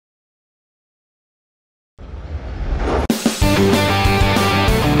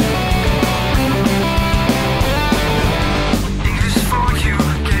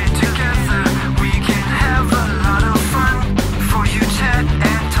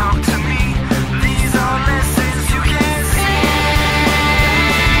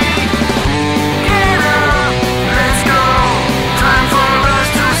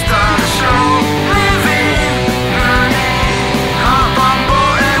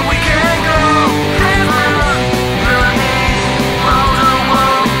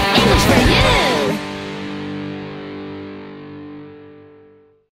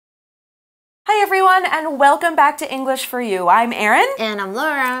and welcome back to English for You. I'm Erin. And I'm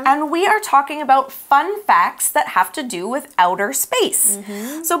Laura. And we are talking about fun facts that have to do with outer space.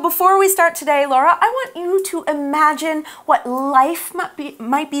 So before we start today, Laura, I want you to imagine what life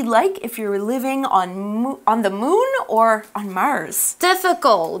might be like if you're living on the moon or on Mars.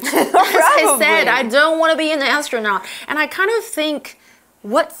 Difficult. As I said, I don't want to be an astronaut. And I kind of think,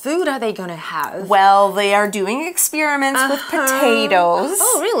 what food are they going to have? Well, they are doing experiments with potatoes.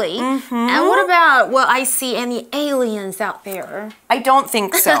 Oh, really? And what about, well, I see any aliens out there? I don't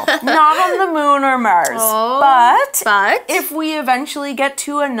think so. Not on the moon or Mars. But if we eventually get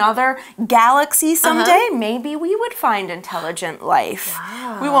to another galaxy someday, maybe we would find intelligent life.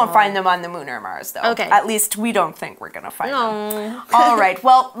 Wow. We won't find them on the moon or Mars, though. Okay. At least we don't think we're going to find them. All right.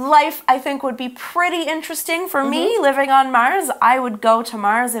 Well, life, I think, would be pretty interesting for me living on Mars. I would go to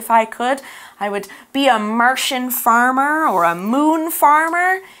Mars if I could. I would be a Martian farmer or a moon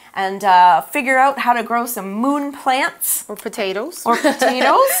farmer and figure out how to grow some moon plants. Or potatoes. Or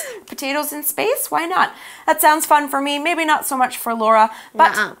potatoes. Potatoes in space, why not? That sounds fun for me, maybe not so much for Laura,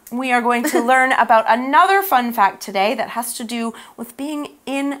 but we are going to learn about another fun fact today that has to do with being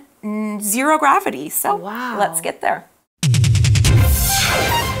in zero gravity. So let's get there.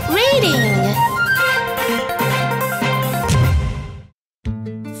 Reading.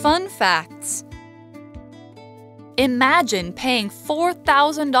 Fun facts. Imagine paying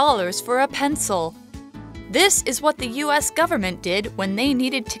 $4,000 for a pencil. This is what the US government did when they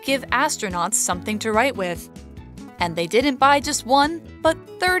needed to give astronauts something to write with. And they didn't buy just one, but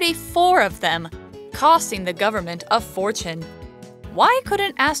 34 of them, costing the government a fortune. Why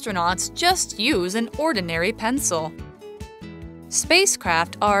couldn't astronauts just use an ordinary pencil?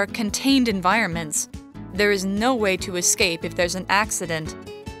 Spacecraft are contained environments. There is no way to escape if there's an accident.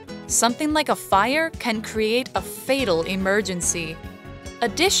 Something like a fire can create a fatal emergency.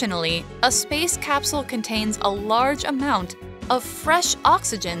 Additionally, a space capsule contains a large amount of fresh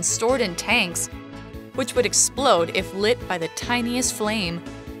oxygen stored in tanks, which would explode if lit by the tiniest flame.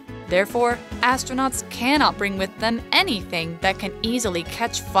 Therefore, astronauts cannot bring with them anything that can easily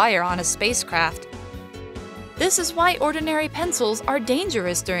catch fire on a spacecraft. This is why ordinary pencils are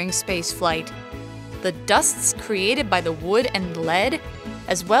dangerous during spaceflight. The dusts created by the wood and lead,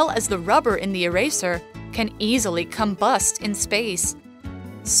 as well as the rubber in the eraser, can easily combust in space.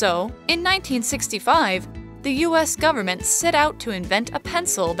 So, in 1965, the US government set out to invent a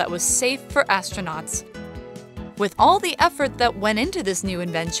pencil that was safe for astronauts. With all the effort that went into this new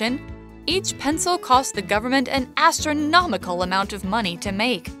invention, each pencil cost the government an astronomical amount of money to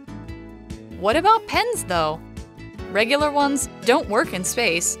make. What about pens, though? Regular ones don't work in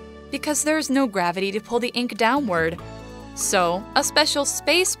space because there is no gravity to pull the ink downward. So, a special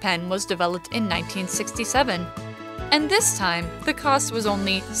space pen was developed in 1967. And this time, the cost was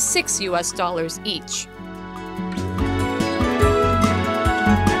only $6 US each.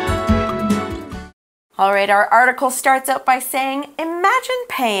 All right, our article starts out by saying, imagine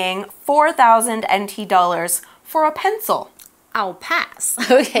paying 4,000 NT dollars for a pencil. I'll pass.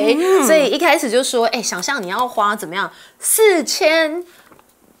 OK，所以一开始就说，想象你要花怎么样4000。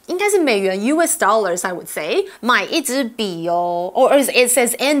应该是美元 US dollars I would say 买一支笔哦 or it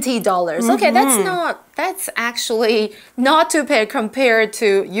says NT dollars okay that's actually not too bad compared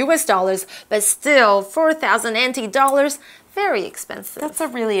to US dollars but still 4,000 NT dollars very expensive. That's a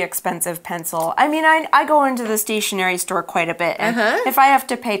really expensive pencil. I mean, I go into the stationery store quite a bit, and if I have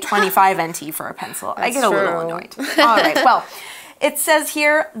to pay 25 NT for a pencil, I get a little annoyed. All right, well, it says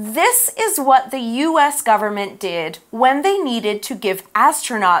here, this is what the US government did when they needed to give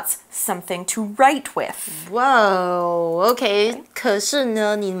astronauts something to write with. Wow, OK. 可是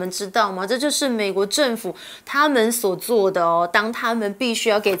呢，你们知道吗？这就是美国政府他们所做的哦。当他们必须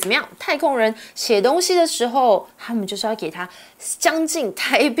要给怎么样太空人写东西的时候，他们就是要给他将近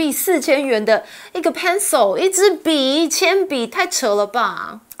台币4000元的一个 pencil， 一支笔、铅笔，太扯了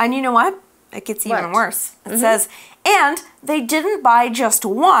吧 ？And you know what? It gets even worse. It says, and they didn't buy just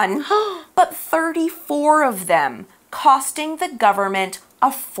one, but 34 of them, costing the government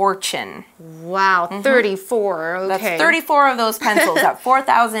a fortune. Wow, 34. Okay. That's 34 of those pencils at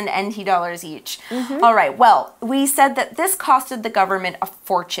 4,000 NT dollars each. All right, well, we said that this costed the government a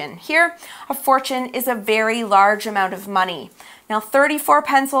fortune. Here, a fortune is a very large amount of money. Now, 34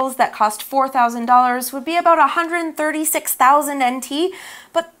 pencils that cost $4,000 would be about 136,000 NT,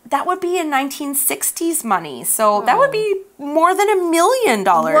 but that would be in 1960s money. So that would be more than $1 million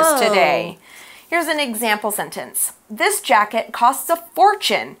today. Here's an example sentence. This jacket costs a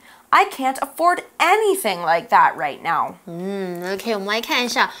fortune. I can't afford anything like that right now. OK, 我们来看一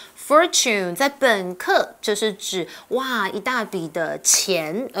下 fortune 在本课就是指哇一大笔的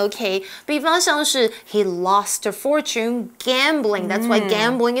钱 ，OK？ 比方像是 he lost a fortune gambling， that's why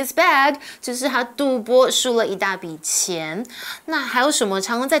gambling is bad， 就是他赌博输了一大笔钱。那还有什么？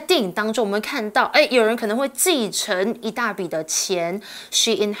常常在电影当中我们看到，有人可能会继承一大笔的钱。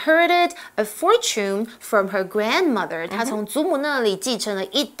She inherited a fortune from her grandmother， 她从祖母那里继承了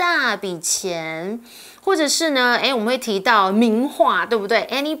一大笔钱。或者是呢，我们会提到名画，对不对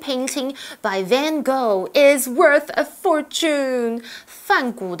 ？Any painting by Van Gogh is worth a fortune。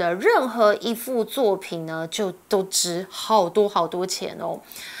梵谷的任何一幅作品呢，就都值好多好多钱哦。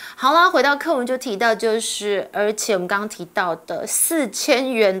好啦，回到课文就提到，而且我们刚刚提到的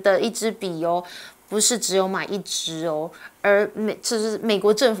4000元的一支笔哦，不是只有买一支哦。而就是美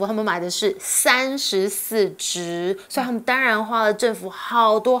国政府他们买的是34支，所以他们当然花了政府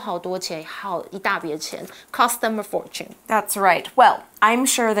好多好多钱，一大笔的钱 ，cost them a fortune. That's right. Well, I'm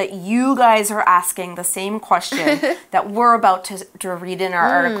sure that you guys are asking the same question that we're about to read in our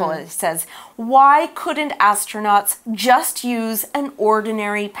article. It says, why couldn't astronauts just use an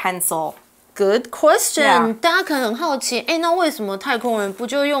ordinary pencil? Good question. Yeah. 大家可能很好奇，那为什么太空人不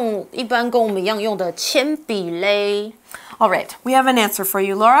就用一般跟我们一样用的铅笔嘞？ All right, we have an answer for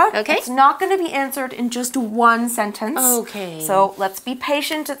you, Laura. Okay. It's not going to be answered in just one sentence. Okay. So let's be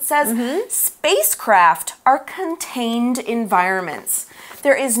patient. It says, spacecraft are contained environments.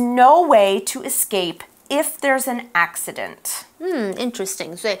 There is no way to escape if there's an accident.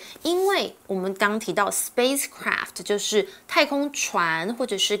 Interesting. 所以，因为我们刚提到 spacecraft 就是太空船或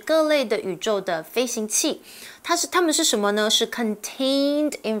者是各类的宇宙的飞行器，它们是什么呢？是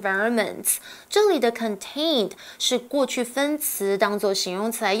contained environments。这里的 contained 是过去分词当做形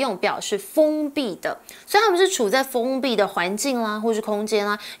容词来用，表示封闭的，所以它们是处在封闭的环境啦，或是空间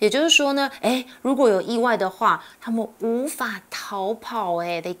啦。也就是说呢，如果有意外的话，它们无法逃跑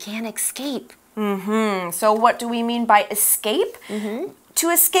，they can't escape。So what do we mean by escape? To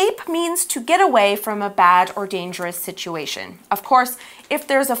escape means to get away from a bad or dangerous situation. Of course, if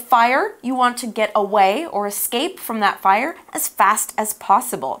there's a fire, you want to get away or escape from that fire as fast as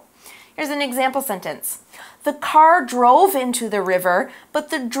possible. Here's an example sentence. The car drove into the river, but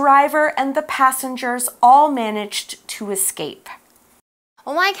the driver and the passengers all managed to escape.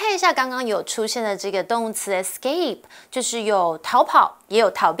 我们来看一下刚刚有出现的这个动词 escape， 就是有逃跑也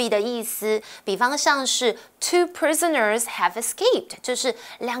有逃避的意思。比方像是 two prisoners have escaped， 就是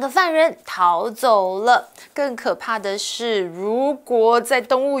2个犯人逃走了。更可怕的是，如果在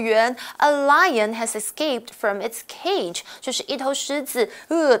动物园 ，a lion has escaped from its cage， 就是一头狮子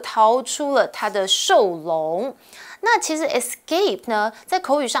逃出了它的兽笼。那其实 escape 呢，在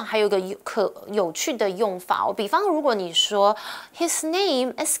口语上还有个有趣的用法哦。比方，如果你说 His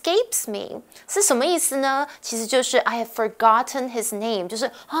name escapes me， 是什么意思呢？其实就是 I have forgotten his name， 就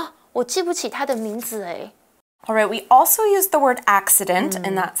是我记不起他的名字哎。All right, we also used the word accident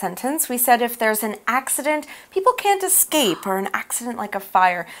in that sentence. We said if there's an accident, people can't escape, or an accident like a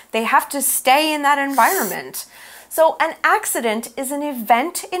fire. They have to stay in that environment. So an accident is an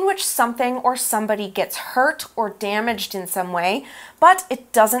event in which something or somebody gets hurt or damaged in some way, but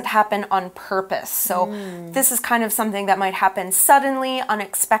it doesn't happen on purpose. So this is kind of something that might happen suddenly,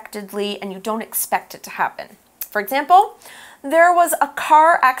 unexpectedly, and you don't expect it to happen. For example, there was a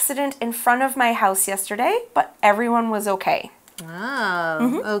car accident in front of my house yesterday, but everyone was okay.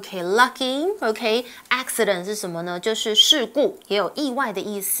 OK, lucky, OK, accident 是什么呢？就是事故，也有意外的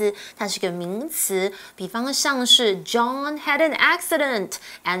意思，它是个名词。比方像是 John had an accident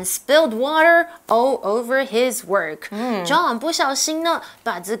and spilled water all over his work. John 不小心呢，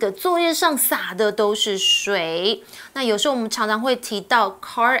把这个作业上洒的都是水。那有时候我们常常会提到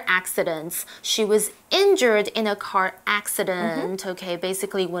car accidents. She was injured in a car accident. OK,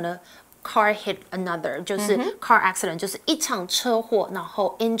 basically when a car hit another 就是 car accident 就是一场车祸，然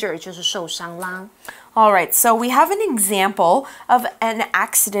后 injured 就是受伤啦。All right, so we have an example of an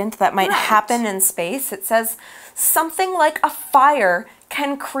accident that might happen in space. It says something like a fire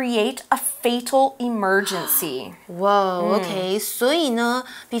can create a fatal emergency. 哇 ，OK， 所以呢，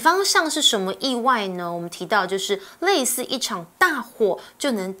比方像是什么意外呢？我们提到就是类似一场大火就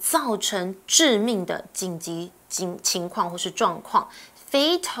能造成致命的紧急情况或是状况。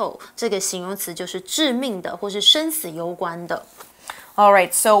Fatal 这个形容词就是致命的或是生死攸关的。All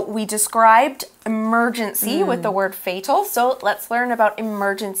right, so we described emergency with the word fatal, so let's learn about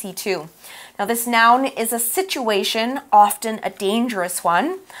emergency too. Now, this noun is a situation, often a dangerous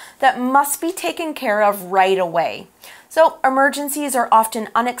one, that must be taken care of right away. So emergencies are often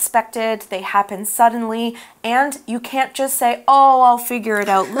unexpected, they happen suddenly, and you can't just say, oh, I'll figure it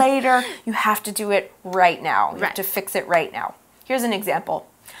out later. You have to do it right now. You have to fix it right now. Here's an example.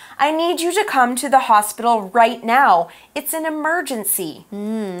 I need you to come to the hospital right now. It's an emergency.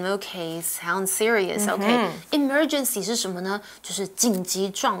 Okay, sounds serious. Okay, emergency 是什么呢？就是紧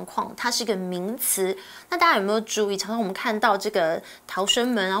急状况，它是一个名词。那大家有没有注意？常常我们看到这个逃生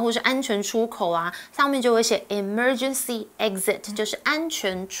门啊，或是安全出口啊，上面就会写 emergency exit， 就是安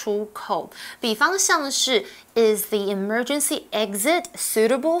全出口。比方像是 Is the emergency exit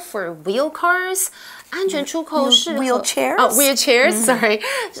suitable for wheel cars？ 安全出口适合 wheelchairs，sorry，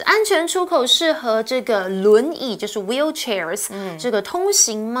 安全出口适合这个轮椅，就是 wheelchairs，这个通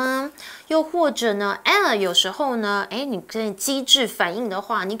行吗？又或者呢，有时候呢，你跟机智反应的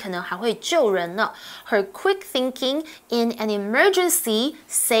话，你可能还会救人了。Her quick thinking in an emergency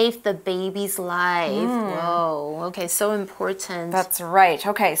saved the baby's life. Whoa, okay, so important. That's right.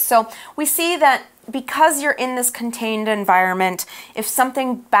 Okay, so we see that because you're in this contained environment, if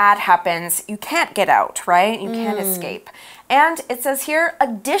something bad happens, you can't get out, right? You can't escape. And it says here,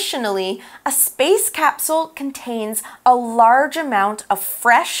 additionally, a space capsule contains a large amount of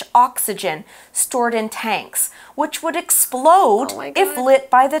fresh oxygen stored in tanks, which would explode if lit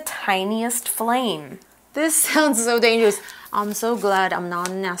by the tiniest flame. This sounds so dangerous. I'm so glad I'm not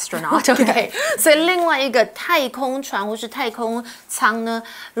an astronaut. Okay. 所以另外一个太空船或是太空舱呢，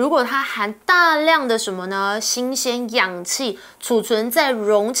如果它含大量的什么呢？新鲜氧气储存在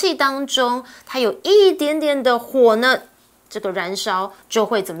容器当中，它有一点点的火呢，这个燃烧就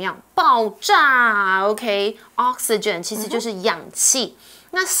会怎么样？爆炸。OK， oxygen 其实就是氧气。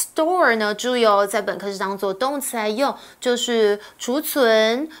那 store 呢？注意哦，在本课是当做动词来用，就是储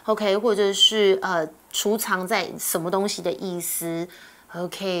存 ，OK， 或者是储藏在什么东西的意思。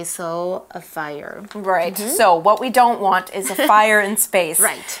Okay, so a fire. Right. So what we don't want is a fire in space.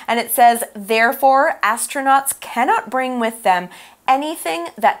 Right. And it says, therefore, astronauts cannot bring with them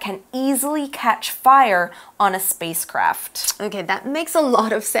anything that can easily catch fire on a spacecraft. Okay, that makes a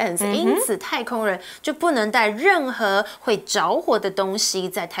lot of sense. 因此，太空人就不能带任何会着火的东西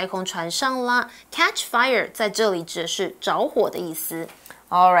在太空船上啦。Catch fire 在这里指的是着火的意思。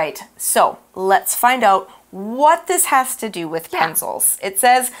All right, so let's find out what this has to do with pencils. It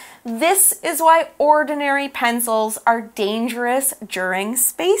says, this is why ordinary pencils are dangerous during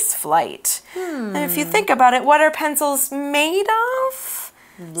space flight. And if you think about it, what are pencils made of?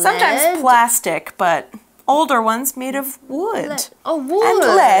 Lead. Sometimes plastic, but older ones made of wood. Oh, wood.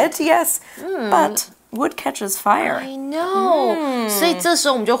 And lead, yes. But wood catches fire. I know. 所以这时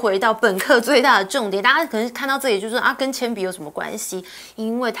候我们就回到本课最大的重点，大家可能看到这里就是啊，跟铅笔有什么关系？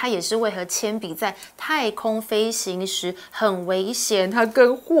因为它也是为何铅笔在太空飞行时很危险，它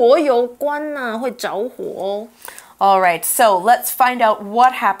跟火有关呐，会着火哦。All right, so let's find out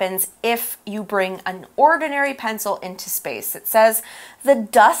what happens if you bring an ordinary pencil into space. It says, the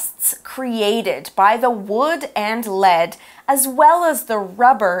dusts created by the wood and lead, as well as the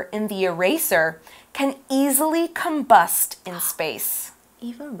rubber in the eraser, can easily combust in space.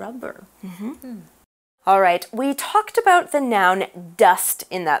 Even rubber. All right, we talked about the noun dust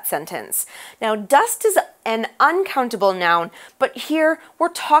in that sentence. Now, dust is an uncountable noun, but here we're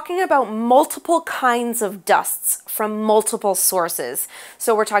talking about multiple kinds of dusts from multiple sources.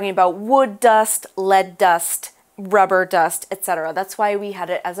 So we're talking about wood dust, lead dust, rubber dust, etc. That's why we had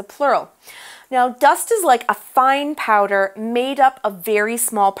it as a plural. Now, dust is like a fine powder made up of very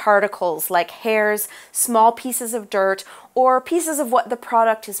small particles like hairs, small pieces of dirt, or pieces of what the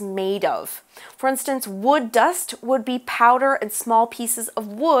product is made of. For instance, wood dust would be powder and small pieces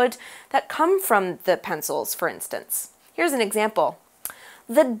of wood that come from the pencils, for instance. Here's an example.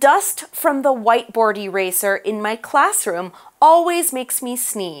 The dust from the whiteboard eraser in my classroom always makes me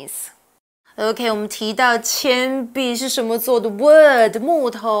sneeze. OK， 我们提到铅笔是什么做的 ？Wood 木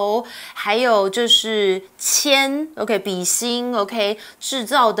头，还有就是铅 ，OK 笔芯 ，OK 制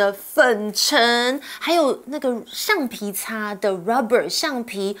造的粉尘，还有那个橡皮擦的 rubber 橡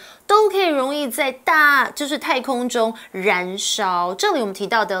皮，都可以容易在就是太空中燃烧。这里我们提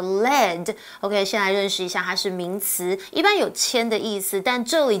到的 lead，OK 先来认识一下，它是名词，一般有铅的意思，但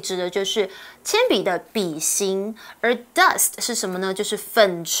这里指的就是铅笔的笔芯，而 dust 是什么呢？就是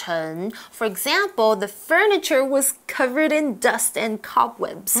粉尘。For example, the furniture was covered in dust and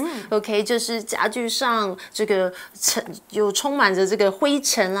cobwebs. OK， 就是家具上这个有充满着这个灰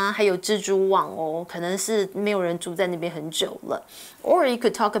尘啦，还有蜘蛛网哦，可能是没有人住在那边很久了。Or you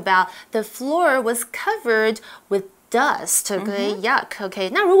could talk about the floor was covered with dust, okay, yuck, okay.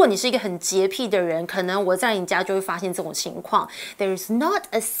 那如果你是一个很洁癖的人，可能我在你家就会发现这种情况。There's not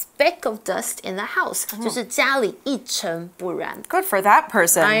a speck of dust in the house， 就是家里一尘不染。Good for that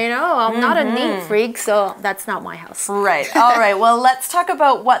person. I know, I'm not a neat freak, so that's not my house. Right. All right. Well, let's talk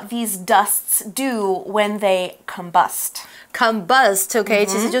about what these dusts do when they combust. combust，OK，、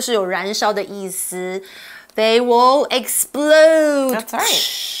其实就是有燃烧的意思。They will explode. That's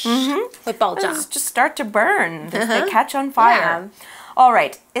right. 会爆炸。Just start to burn. They catch on fire. All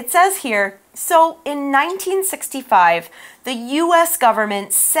right. It says here, so in 1965, the US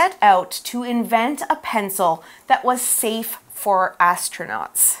government set out to invent a pencil that was safe for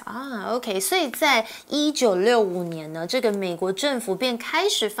astronauts. OK， 所以在1965年呢，这个美国政府便开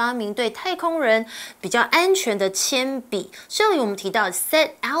始发明对太空人比较安全的铅笔。这里我们提到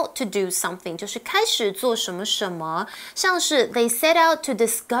set out to do something， 就是开始做什么什么，像是 they set out to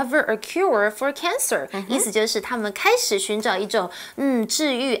discover a cure for cancer，、意思就是他们开始寻找一种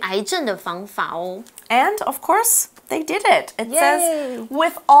治愈癌症的方法哦。And of course, they did it. It says,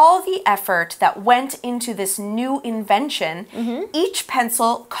 with all the effort that went into this new invention, each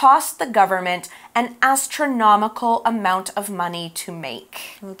pencil cost the government an astronomical amount of money to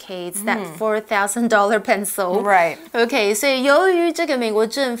make. Okay, it's that $4,000 pencil. Right. Okay, 所以由于这个美国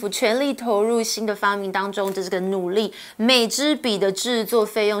政府全力投入新的发明当中的这个努力，每支笔的制作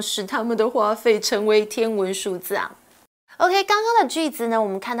费用使他们的花费成为天文数字啊。OK， 刚刚的句子呢，我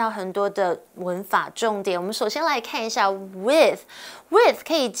们看到很多的文法重点。我们首先来看一下 with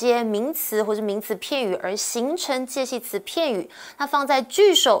可以接名词或是名词片语而形成介系词片语，它放在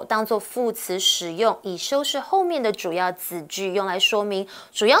句首当做副词使用，以修饰后面的主要子句，用来说明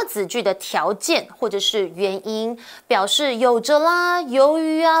主要子句的条件或者是原因，表示有着啦、由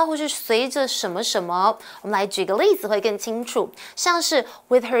于啊，或是随着什么什么。我们来举个例子会更清楚，像是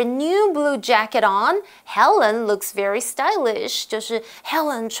With her new blue jacket on, Helen looks very stylish， 就是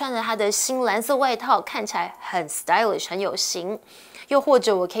Helen 穿着她的新蓝色外套，看起来很 stylish， 很有型。又或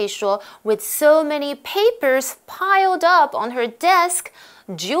者我可以说 With so many papers piled up on her desk,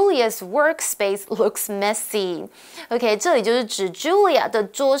 Julia's workspace looks messy. OK， 这里就是指 Julia 的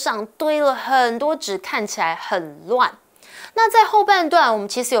桌上堆了很多纸，看起来很乱。那在后半段，我们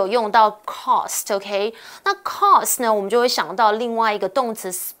其实有用到 cost，OK？ 那 cost 呢，我们就会想到另外一个动词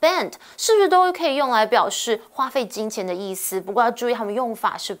spend， 是不是都可以用来表示花费金钱的意思？不过要注意，它们用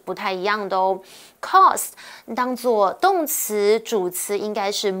法是不太一样的哦。cost 当做动词，主词应该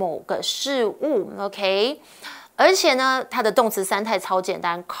是某个事物 ，OK？ 而且呢，它的动词三态超简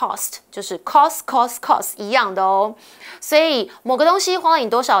单 ，cost 就是 cost 一样的哦。所以某个东西花了你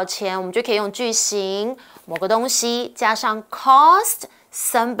多少钱，我们就可以用句型。某个东西加上 cost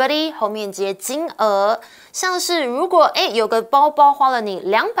somebody 后面接金额，像是如果有个包包花了你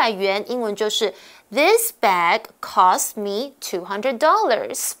200元，英文就是 This bag cost me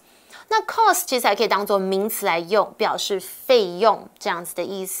 $200。那 cost 其实还可以当做名词来用，表示费用这样子的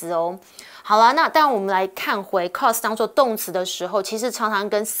意思哦。好了，那当我们来看回 cost 当做动词的时候，其实常常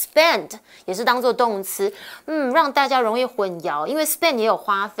跟 spend 也是当做动词，让大家容易混淆，因为 spend 也有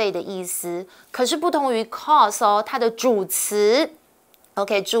花费的意思，可是不同于 cost 哦，它的主词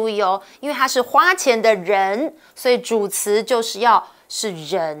 ，OK， 注意哦，因为它是花钱的人，所以主词就是要是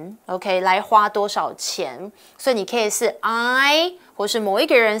人 ，OK， 来花多少钱，所以你可以是 I 或是某一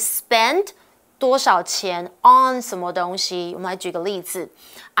个人 spend 多少钱 on 什么东西？我们来举个例子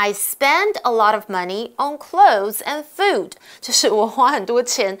 ，I spend a lot of money on clothes and food， 就是我花很多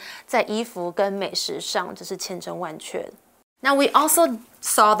钱在衣服跟美食上，这是千真万确。Now we also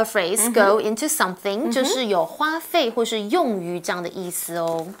saw the phrase go into something， 就是有花费或是用于这样的意思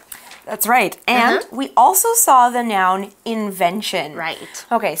哦。That's right. And we also saw the noun invention. Right.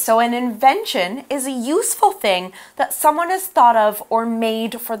 Okay, so an invention is a useful thing that someone has thought of or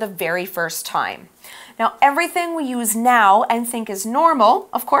made for the very first time. Now, everything we use now and think is normal,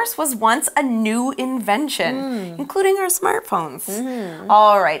 of course, was once a new invention, including our smartphones.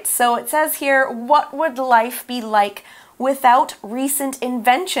 All right, so it says here, what would life be like without recent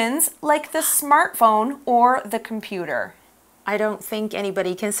inventions like the smartphone or the computer? I don't think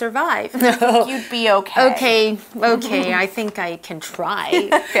anybody can survive. You'd be okay. Okay, I think I can try.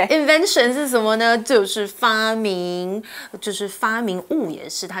 Okay. Invention 是什么呢？就是发明，就是发明物也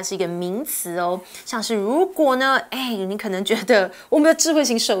是，它是一个名词哦。像是如果呢，你可能觉得我们的智慧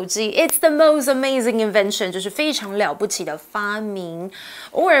型手机 it's the most amazing invention， 就是非常了不起的发明。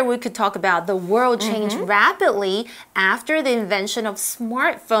Or we could talk about the world changed rapidly after the invention of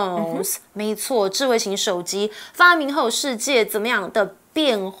smartphones. 没错，智慧型手机发明后，世界怎么样的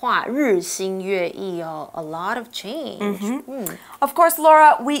变化日新月异哦 ，a lot of change. Of course,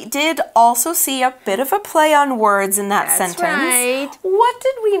 Laura, we did also see a bit of a play on words in that That's sentence. right. What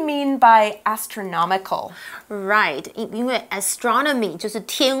did we mean by astronomical? Right， 因为 astronomy 就是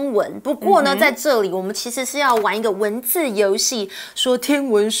天文。不过呢，在这里我们其实是要玩一个文字游戏，说天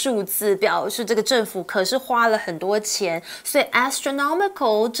文数字表示这个政府可是花了很多钱，所以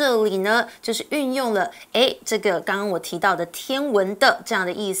astronomical 这里呢就是运用了这个刚刚我提到的天文的这样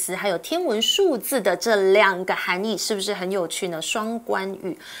的意思，还有天文数字的这两个含义，是不是很有趣呢？双关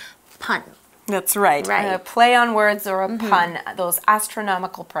语 pun。 That's right. A play on words or a pun, those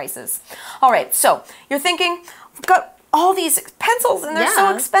astronomical prices. All right, so you're thinking, we've got all these pencils and they're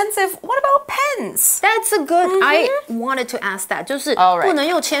so expensive. What about pens? That's a good. I wanted to ask that. 就是不能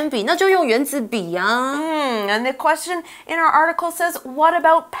用铅笔，那就用原子笔啊。And the question in our article says, what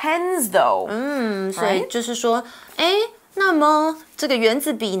about pens though? 所以就是说，那么这个原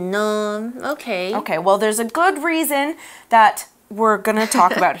子笔呢 ？Okay, well, there's a good reason that we're going to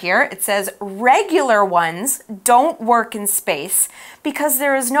talk about here. It says regular ones don't work in space because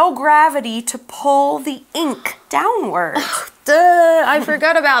there is no gravity to pull the ink downward. Duh, I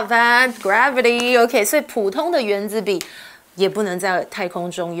forgot about that. Gravity. Okay, 所以普通的原子笔也不能在太空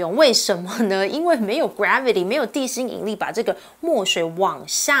中用。为什么呢？因为没有 gravity， 没有地心引力把这个墨水往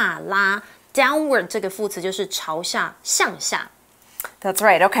下拉。Downward 这个副词就是朝下、向下。That's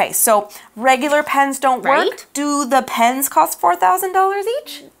right. Okay, so regular pens don't work. Do the pens cost $4,000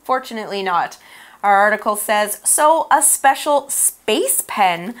 each? Fortunately not. Our article says, so a special space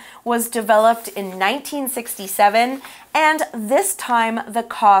pen was developed in 1967, and this time the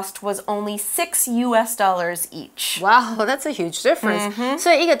cost was only $6 each. Wow, that's a huge difference.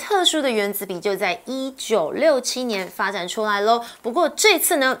 所以一个特殊的原子笔就在1967年发展出来咯。不过这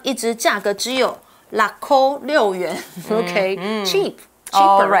次呢，一支价格只有6元。Okay, cheap.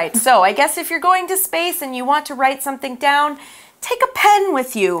 All right, so I guess if you're going to space and you want to write something down, take a pen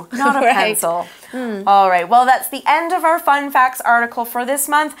with you, not a pencil. All right, well, that's the end of our Fun Facts article for this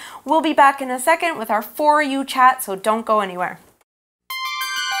month. We'll be back in a second with our For You chat, so don't go anywhere.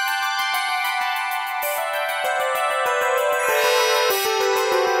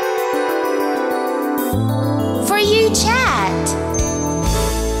 For You chat.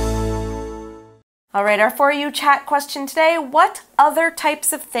 All right, our For You chat question today. What other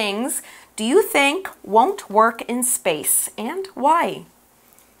types of things do you think won't work in space, and why?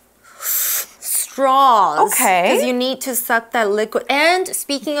 Straws. Okay. Because you need to suck that liquid. And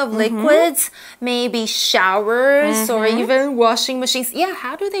speaking of liquids, maybe showers or even washing machines. Yeah,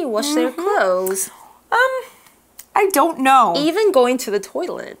 how do they wash their clothes? I don't know. Even going to the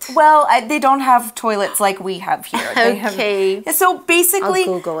toilet. Well, they don't have toilets like we have here. Okay. So basically,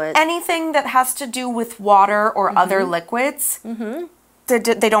 I'll Google it. anything that has to do with water or other liquids,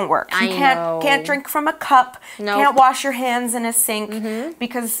 they don't work. You can't drink from a cup. Nope. Can't wash your hands in a sink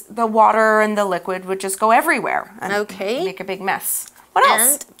because the water and the liquid would just go everywhere and make a big mess. What else?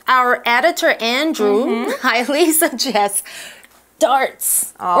 And our editor, Andrew, highly suggests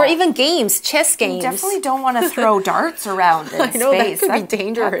darts or even games, chess games. You definitely don't want to throw darts around in I know, space. that could be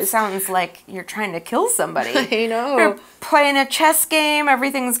dangerous. That sounds like you're trying to kill somebody. I know. You're playing a chess game,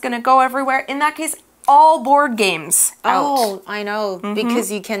 everything's going to go everywhere. In that case, all board games out. Oh, I know,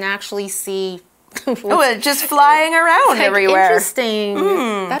 because you can actually see it's just flying around everywhere. Interesting.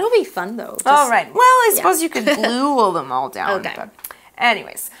 That'll be fun though. All right. Well, I suppose you could glue them all down. Okay. But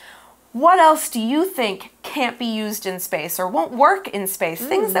anyways, what else do you think can't be used in space or won't work in space?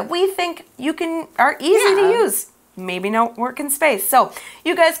 Things that we think are easy to use. Maybe don't work in space. So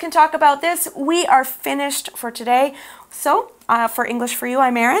you guys can talk about this. We are finished for today. So for English for You,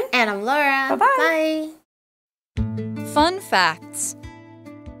 I'm Erin. And I'm Laura. Bye-bye. Bye. Fun facts.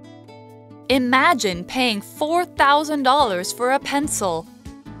 Imagine paying $4,000 for a pencil.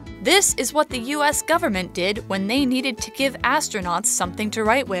 This is what the US government did when they needed to give astronauts something to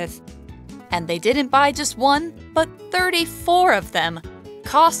write with. And they didn't buy just one, but 34 of them,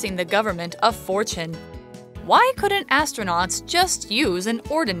 costing the government a fortune. Why couldn't astronauts just use an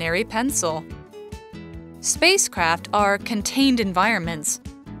ordinary pencil? Spacecraft are contained environments.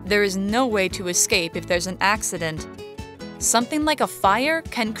 There is no way to escape if there's an accident. Something like a fire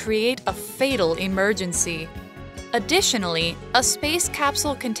can create a fatal emergency. Additionally, a space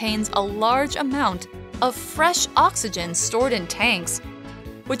capsule contains a large amount of fresh oxygen stored in tanks,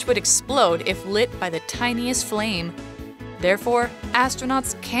 which would explode if lit by the tiniest flame. Therefore,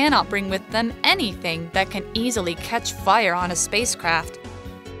 astronauts cannot bring with them anything that can easily catch fire on a spacecraft.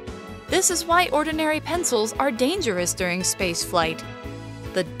 This is why ordinary pencils are dangerous during spaceflight.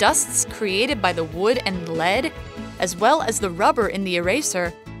 The dusts created by the wood and lead as well as the rubber in the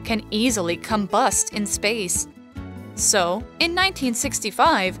eraser, can easily combust in space. So, in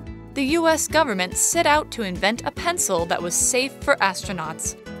 1965, the US government set out to invent a pencil that was safe for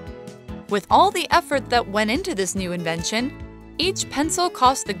astronauts. With all the effort that went into this new invention, each pencil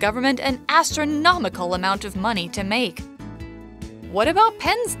cost the government an astronomical amount of money to make. What about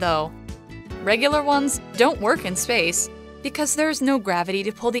pens, though? Regular ones don't work in space because there's no gravity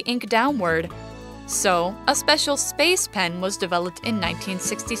to pull the ink downward. So, a special space pen was developed in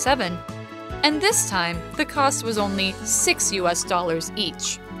 1967. And this time, the cost was only $6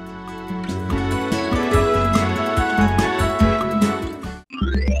 each.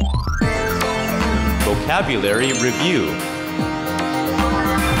 Vocabulary Review.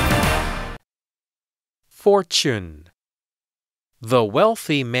 Fortune. The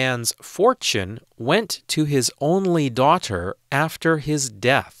wealthy man's fortune went to his only daughter after his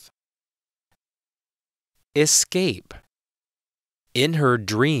death. Escape. In her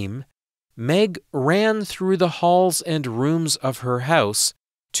dream, Meg ran through the halls and rooms of her house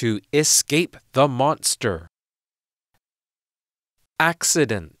to escape the monster.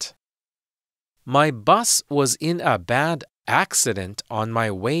 Accident. My bus was in a bad accident on my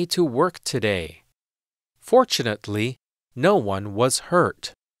way to work today. Fortunately, no one was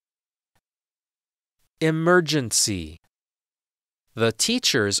hurt. Emergency. The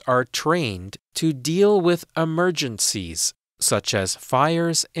teachers are trained to deal with emergencies, such as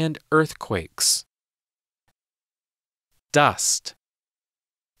fires and earthquakes. Dust.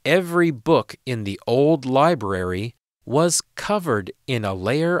 Every book in the old library was covered in a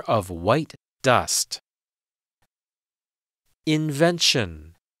layer of white dust.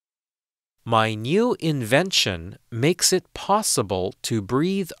 Invention. My new invention makes it possible to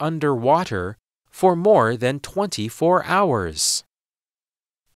breathe underwater for more than 24 hours.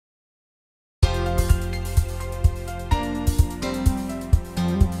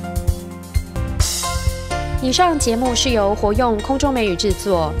 以上节目是由活用空中美语制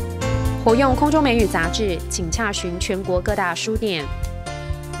作，活用空中美语杂志，请洽询全国各大书店。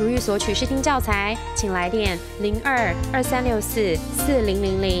如欲索取试听教材，请来电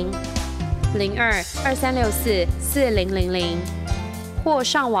02-2364-4000 02-2364-4000，或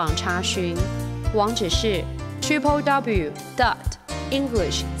上网查询，网址是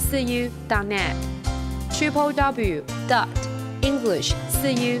www.english4u.net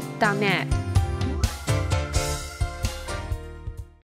www.english4u.net